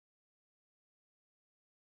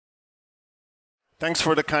Thanks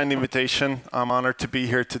for the kind invitation. I'm honored to be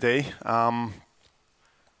here today.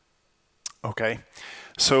 Okay,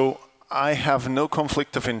 so I have no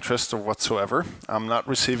conflict of interest whatsoever. I'm not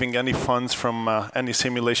receiving any funds from any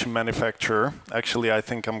simulation manufacturer. Actually, I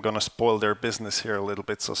think I'm going to spoil their business here a little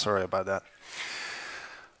bit, so sorry about that.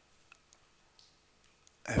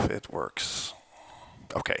 If it works.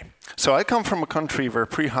 Okay, so I come from a country where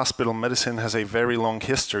pre-hospital medicine has a very long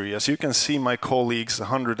history. As you can see, my colleagues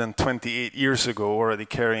 128 years ago already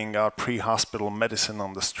carrying out pre-hospital medicine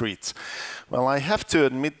on the streets. Well, I have to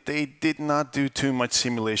admit they did not do too much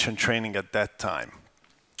simulation training at that time.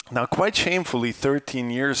 Now, quite shamefully, 13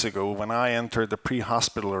 years ago, when I entered the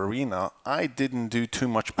pre-hospital arena, I didn't do too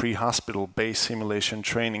much pre-hospital-based simulation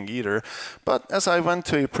training either, but as I went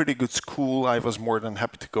to a pretty good school, I was more than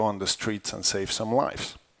happy to go on the streets and save some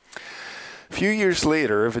lives. A few years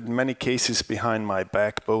later, with many cases behind my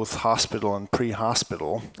back, both hospital and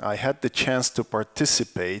pre-hospital, I had the chance to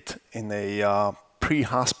participate in a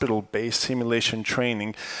pre-hospital-based simulation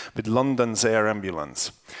training with London's Air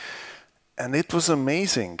Ambulance. And it was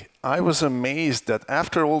amazing. I was amazed that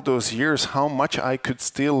after all those years, how much I could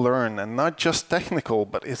still learn, and not just technical,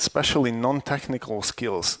 but especially non-technical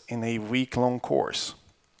skills in a week-long course.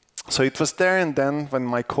 So it was there and then when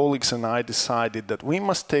my colleagues and I decided that we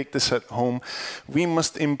must take this at home. We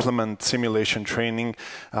must implement simulation training,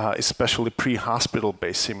 especially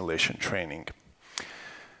pre-hospital-based simulation training.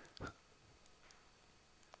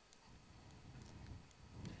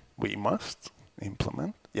 We must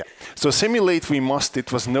implement. Yeah. So simulate we must,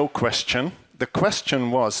 it was no question. The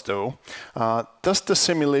question was, though, does the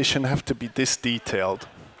simulation have to be this detailed?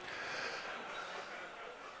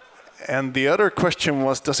 And the other question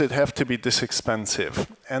was, does it have to be this expensive?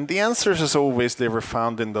 And the answers, as always, they were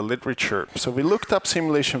found in the literature. So we looked up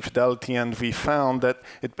simulation fidelity, and we found that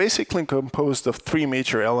it basically composed of three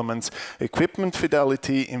major elements: equipment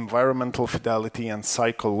fidelity, environmental fidelity, and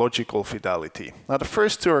psychological fidelity. Now, the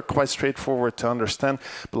first two are quite straightforward to understand,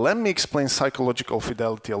 but let me explain psychological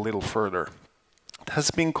fidelity a little further. It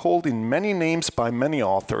has been called in many names by many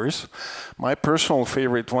authors. My personal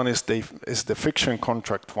favorite one is the fiction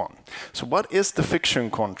contract one. So what is the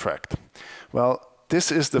fiction contract? Well,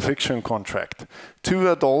 this is the fiction contract.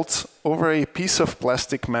 Two adults over a piece of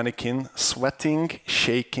plastic mannequin, sweating,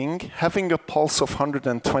 shaking, having a pulse of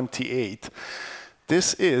 128.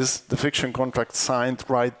 This is the fiction contract signed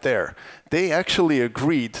right there. They actually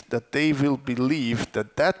agreed that they will believe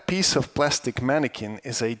that that piece of plastic mannequin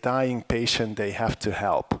is a dying patient they have to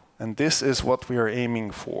help. And this is what we are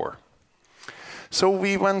aiming for. So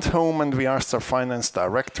we went home and we asked our finance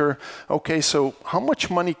director, okay, so how much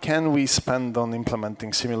money can we spend on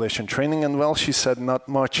implementing simulation training? And well, she said not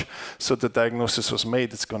much. So the diagnosis was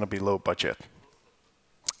made, it's going to be low budget.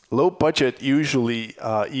 Low budget usually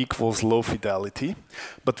equals low fidelity,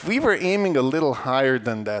 but we were aiming a little higher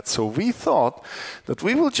than that. So we thought that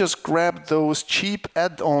we will just grab those cheap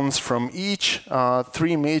add-ons from each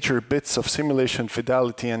three major bits of simulation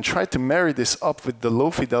fidelity and try to marry this up with the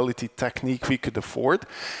low fidelity technique we could afford.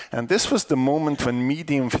 And this was the moment when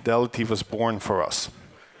medium fidelity was born for us.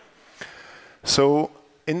 So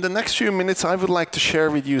in the next few minutes, I would like to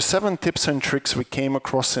share with you 7 tips and tricks we came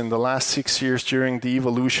across in the last 6 years during the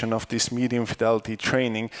evolution of this medium fidelity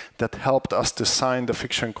training that helped us to sign the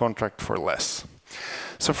fiction contract for less.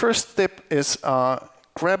 So first tip is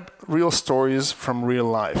grab real stories from real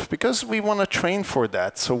life, because we want to train for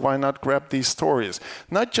that, so why not grab these stories?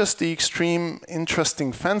 Not just the extreme,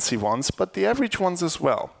 interesting, fancy ones, but the average ones as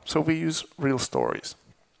well. So we use real stories.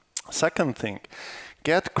 Second thing,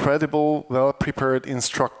 get credible, well-prepared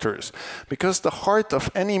instructors, because the heart of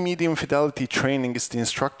any medium fidelity training is the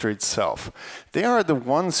instructor itself. They are the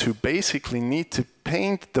ones who basically need to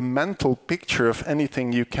paint the mental picture of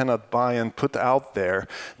anything you cannot buy and put out there.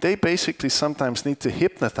 They basically sometimes need to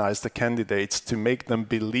hypnotize the candidates to make them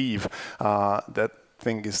believe that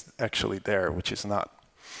thing is actually there, which is not.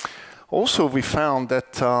 Also, we found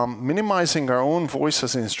that minimizing our own voice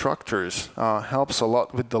as instructors helps a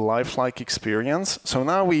lot with the lifelike experience. So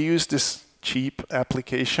now we use this cheap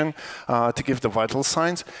application to give the vital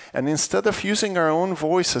signs. And instead of using our own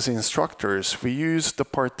voice as instructors, we use the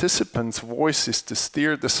participants' voices to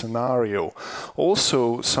steer the scenario.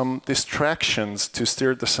 Also, some distractions to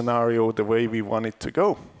steer the scenario the way we want it to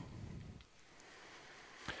go.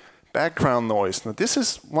 Background noise. Now, this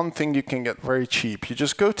is one thing you can get very cheap. You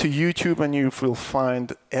just go to YouTube and you will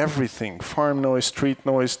find everything. Farm noise, street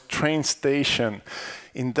noise, train station,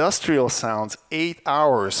 industrial sounds, 8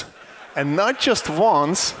 hours. And not just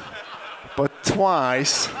once, but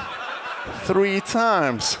twice, 3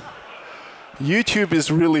 times. YouTube is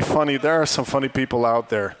really funny. There are some funny people out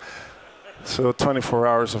there. So 24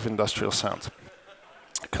 hours of industrial sound.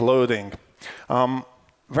 Clothing.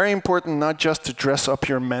 Very important not just to dress up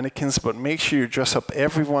your mannequins, but make sure you dress up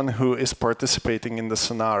everyone who is participating in the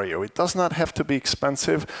scenario. It does not have to be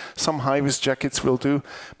expensive. Some high-vis jackets will do,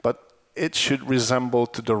 but it should resemble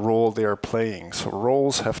to the role they are playing. So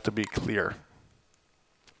roles have to be clear.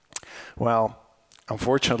 Well,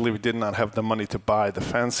 unfortunately, we did not have the money to buy the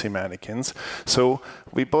fancy mannequins. So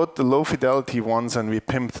we bought the low-fidelity ones and we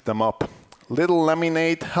pimped them up. Little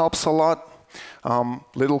laminate helps a lot.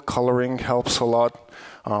 Little coloring helps a lot.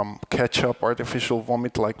 Ketchup, artificial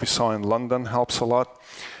vomit like we saw in London helps a lot.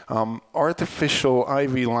 Artificial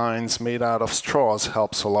IV lines made out of straws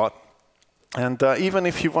helps a lot. And even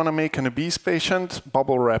if you want to make an obese patient,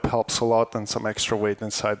 bubble wrap helps a lot, and some extra weight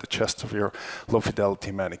inside the chest of your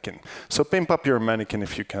low-fidelity mannequin. So pimp up your mannequin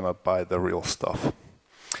if you cannot buy the real stuff.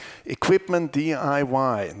 Equipment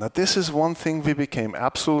DIY. Now this is one thing we became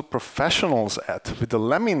absolute professionals at. With the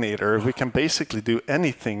laminator, we can basically do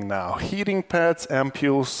anything now. Heating pads,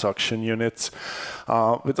 ampules, suction units.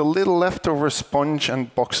 With a little leftover sponge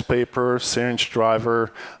and box paper, syringe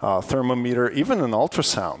driver, thermometer, even an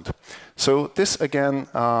ultrasound. So this again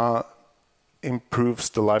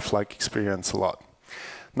improves the lifelike experience a lot.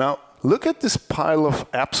 Now look at this pile of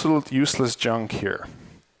absolute useless junk here.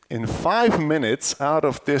 In 5 minutes, out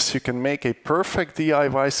of this, you can make a perfect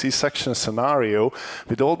DIY C-section scenario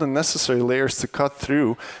with all the necessary layers to cut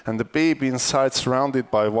through and the baby inside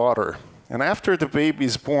surrounded by water. And after the baby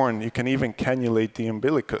is born, you can even cannulate the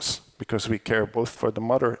umbilicus because we care both for the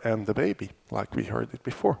mother and the baby, like we heard it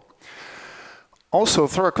before. Also,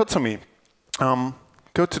 thoracotomy.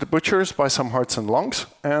 Go to the butcher's, buy some hearts and lungs,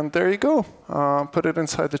 and there you go. Put it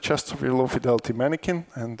inside the chest of your low-fidelity mannequin,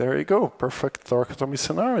 and there you go. Perfect thoracotomy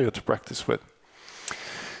scenario to practice with.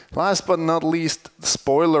 Last but not least,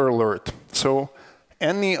 spoiler alert. So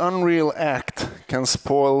any unreal act can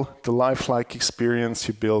spoil the lifelike experience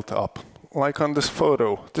you built up. Like on this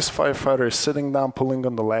photo, this firefighter is sitting down, pulling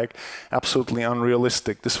on the leg. Absolutely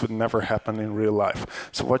unrealistic. This would never happen in real life.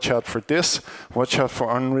 So watch out for this. Watch out for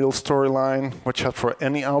unreal storyline. Watch out for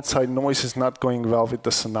any outside noises not going well with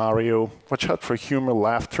the scenario. Watch out for humor,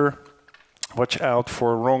 laughter. Watch out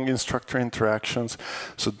for wrong instructor interactions.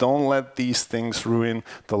 So don't let these things ruin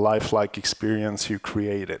the lifelike experience you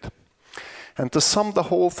created. And to sum the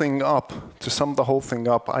whole thing up,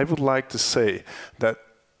 I would like to say that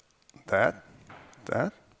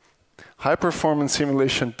high-performance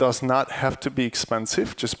simulation does not have to be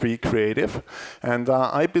expensive, just be creative. And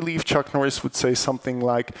I believe Chuck Norris would say something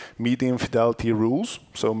like medium fidelity rules.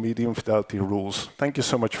 So medium fidelity rules. Thank you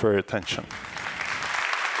so much for your attention.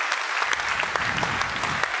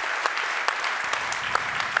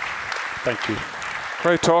 Thank you.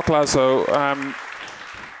 Great talk, Laszlo.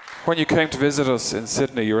 When you came to visit us in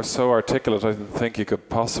Sydney, you were so articulate, I didn't think you could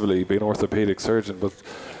possibly be an orthopedic surgeon, but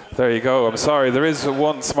there you go. I'm sorry, there is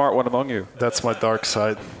one smart one among you. That's my dark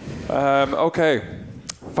side. Okay,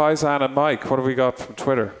 Faizan and Mike, what have we got from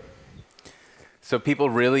Twitter? So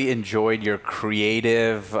people really enjoyed your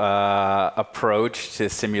creative approach to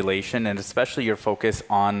simulation, and especially your focus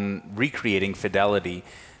on recreating fidelity.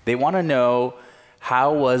 They want to know,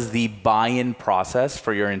 how was the buy-in process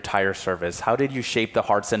for your entire service? How did you shape the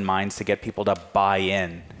hearts and minds to get people to buy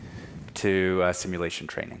in to simulation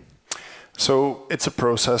training? So it's a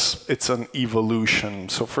process, it's an evolution.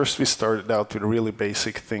 So first we started out with really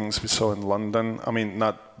basic things we saw in London. I mean,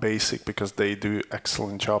 not basic because they do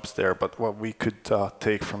excellent jobs there, but what we could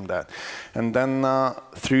take from that. And then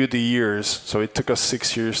through the years, so it took us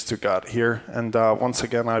 6 years to get here. And once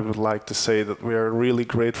again, I would like to say that we are really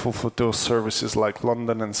grateful for those services like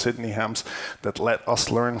London and Sydney Hams that let us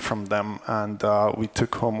learn from them. And we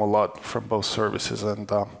took home a lot from both services. And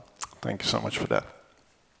thank you so much for that.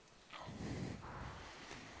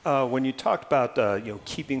 When you talked about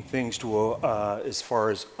keeping things to as far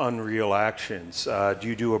as unreal actions, do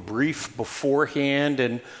you do a brief beforehand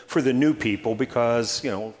and for the new people? Because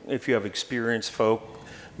if you have experienced folk,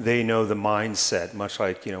 they know the mindset, much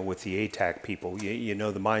like with the ATAC people, you know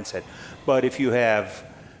the mindset. But if you have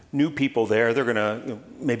new people there, they're going to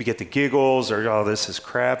maybe get the giggles or, oh, this is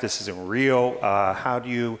crap, this isn't real. How do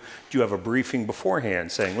you have a briefing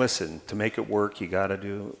beforehand saying, listen, to make it work, you got to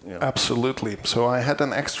do, Absolutely. So I had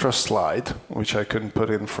an extra slide, which I couldn't put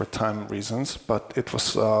in for time reasons, but it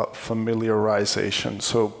was familiarization.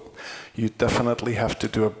 So you definitely have to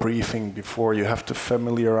do a briefing before. You have to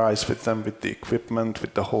familiarize with them, with the equipment,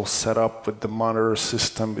 with the whole setup, with the monitor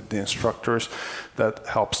system, with the instructors. That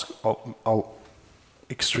helps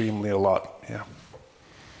extremely a lot, yeah.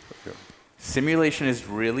 Simulation is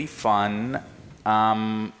really fun.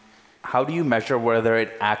 how do you measure whether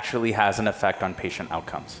it actually has an effect on patient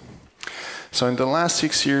outcomes? So in the last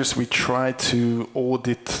 6 years, we tried to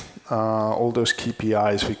audit all those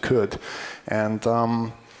KPIs we could. And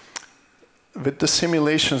with the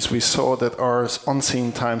simulations, we saw that our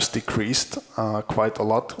on-scene times decreased quite a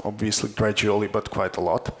lot, obviously gradually, but quite a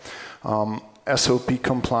lot. SOP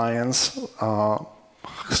compliance,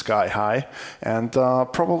 sky high. And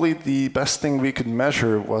probably the best thing we could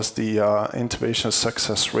measure was the intubation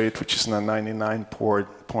success rate, which is now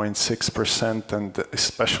 99.6%, and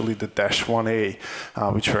especially the -1A,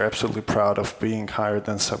 which we're absolutely proud of being higher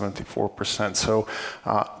than 74%. So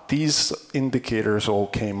these indicators all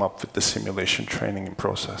came up with the simulation training and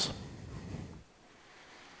process.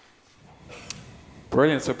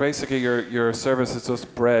 Brilliant. So basically your service has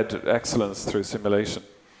just bred excellence through simulation.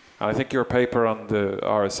 And I think your paper on the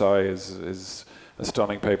RSI is a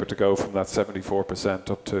stunning paper to go from that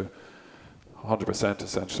 74% up to 100%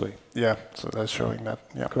 essentially. Yeah, so that's showing that.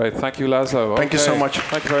 Yeah. Great. Thank you, Laszlo. Thank you so much.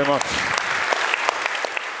 Thank you very much.